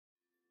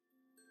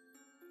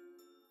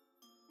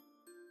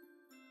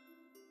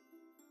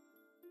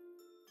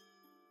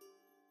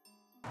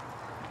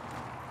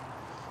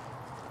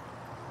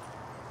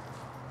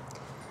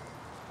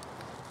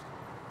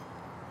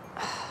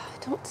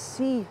don't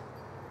see.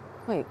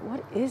 Wait,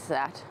 what is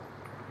that?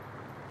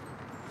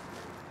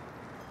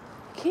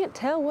 Can't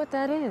tell what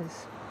that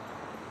is.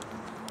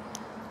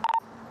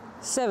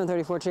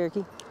 734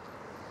 Cherokee.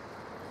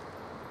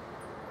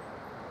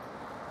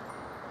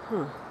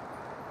 Huh.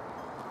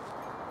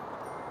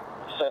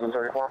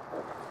 734.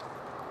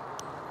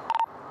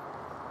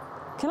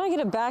 Can I get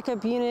a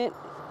backup unit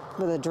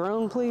with a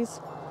drone,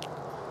 please?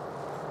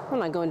 I'm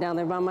not going down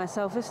there by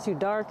myself. It's too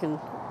dark and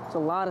there's a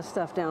lot of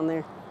stuff down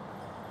there.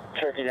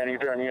 Cherokee, any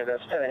drone unit,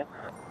 that's 10.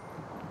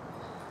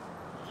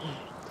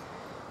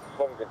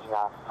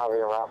 759, how are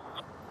you around?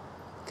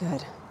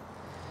 Good.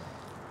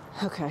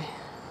 Okay.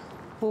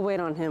 We'll wait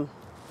on him.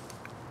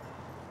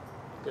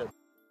 Good.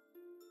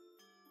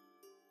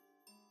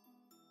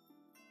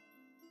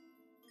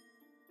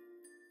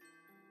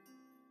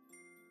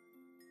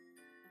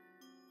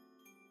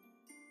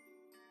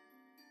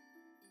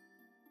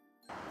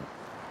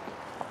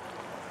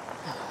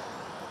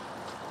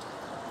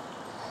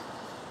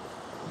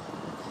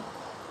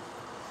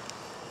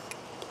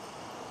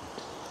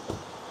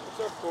 What's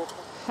up,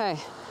 Corporal? Hey.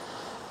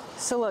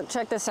 So look,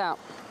 check this out.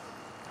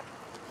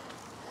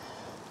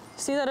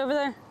 See that over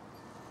there?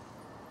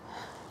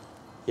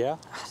 Yeah?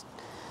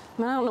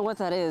 I mean, I don't know what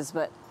that is,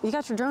 but you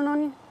got your drone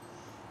on you?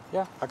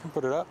 Yeah, I can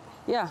put it up.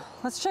 Yeah,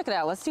 let's check it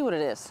out. Let's see what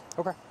it is.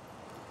 Okay.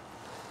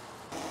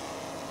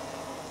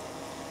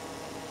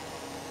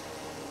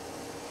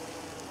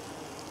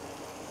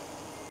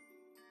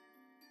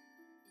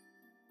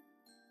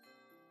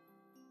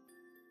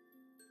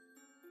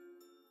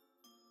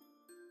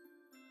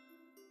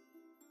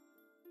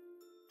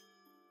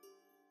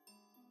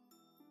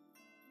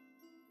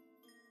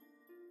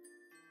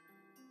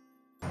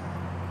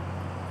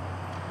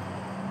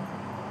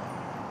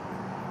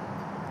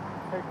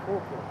 Hey,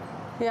 Corporal.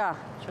 Yeah.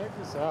 Check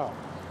this out.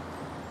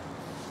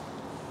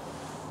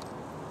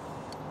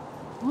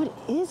 What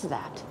is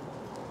that?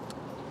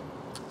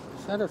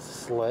 Is that a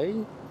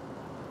sleigh?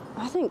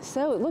 I think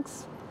so. It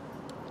looks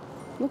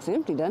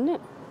empty, doesn't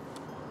it?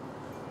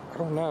 I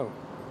don't know.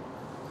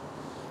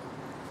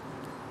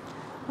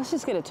 Let's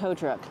just get a tow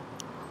truck.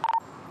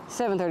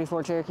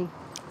 734 Cherokee.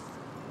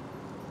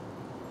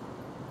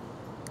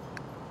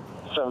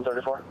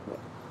 734.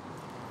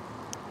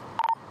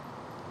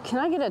 Can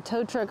I get a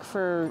tow truck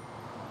for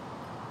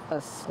a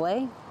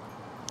sleigh?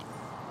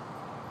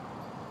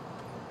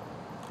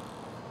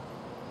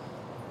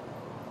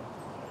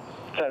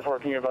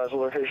 Can you advise the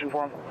location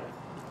for him?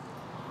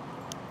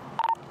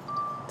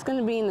 It's going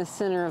to be in the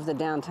center of the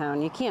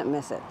downtown. You can't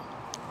miss it.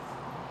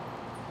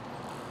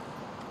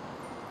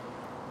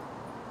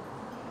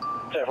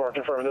 10-4,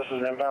 confirm this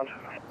is an inbound.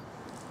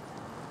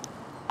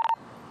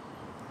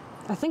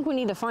 I think we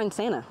need to find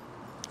Santa.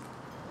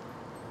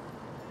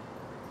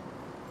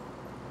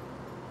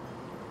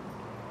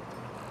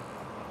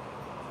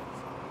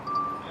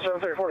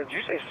 Did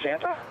you say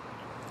Santa?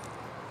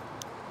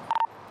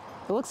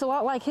 It looks a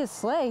lot like his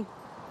sleigh.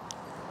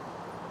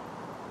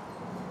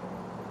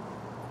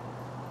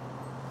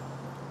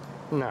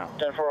 No.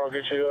 10-4, I'll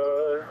get you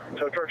a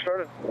tow truck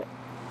started.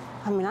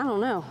 I mean, I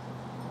don't know.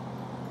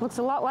 Looks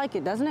a lot like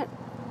it, doesn't it?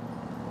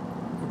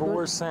 But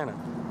where's Santa?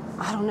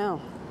 I don't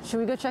know. Should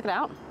we go check it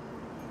out?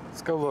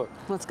 Let's go look.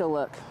 Let's go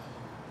look.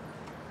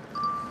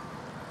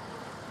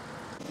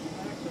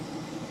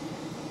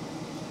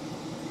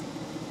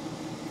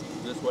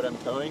 Is this what I'm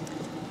towing?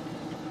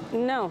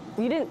 No,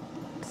 you didn't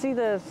see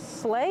the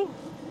sleigh?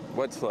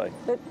 What sleigh?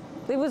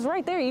 It was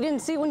right there. You didn't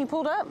see it when you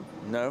pulled up?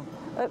 No.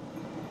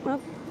 Well,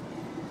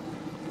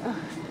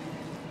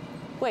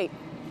 wait,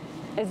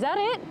 is that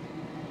it?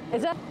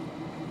 Is that?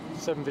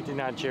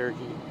 759 Cherokee.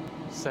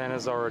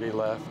 Santa's already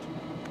left.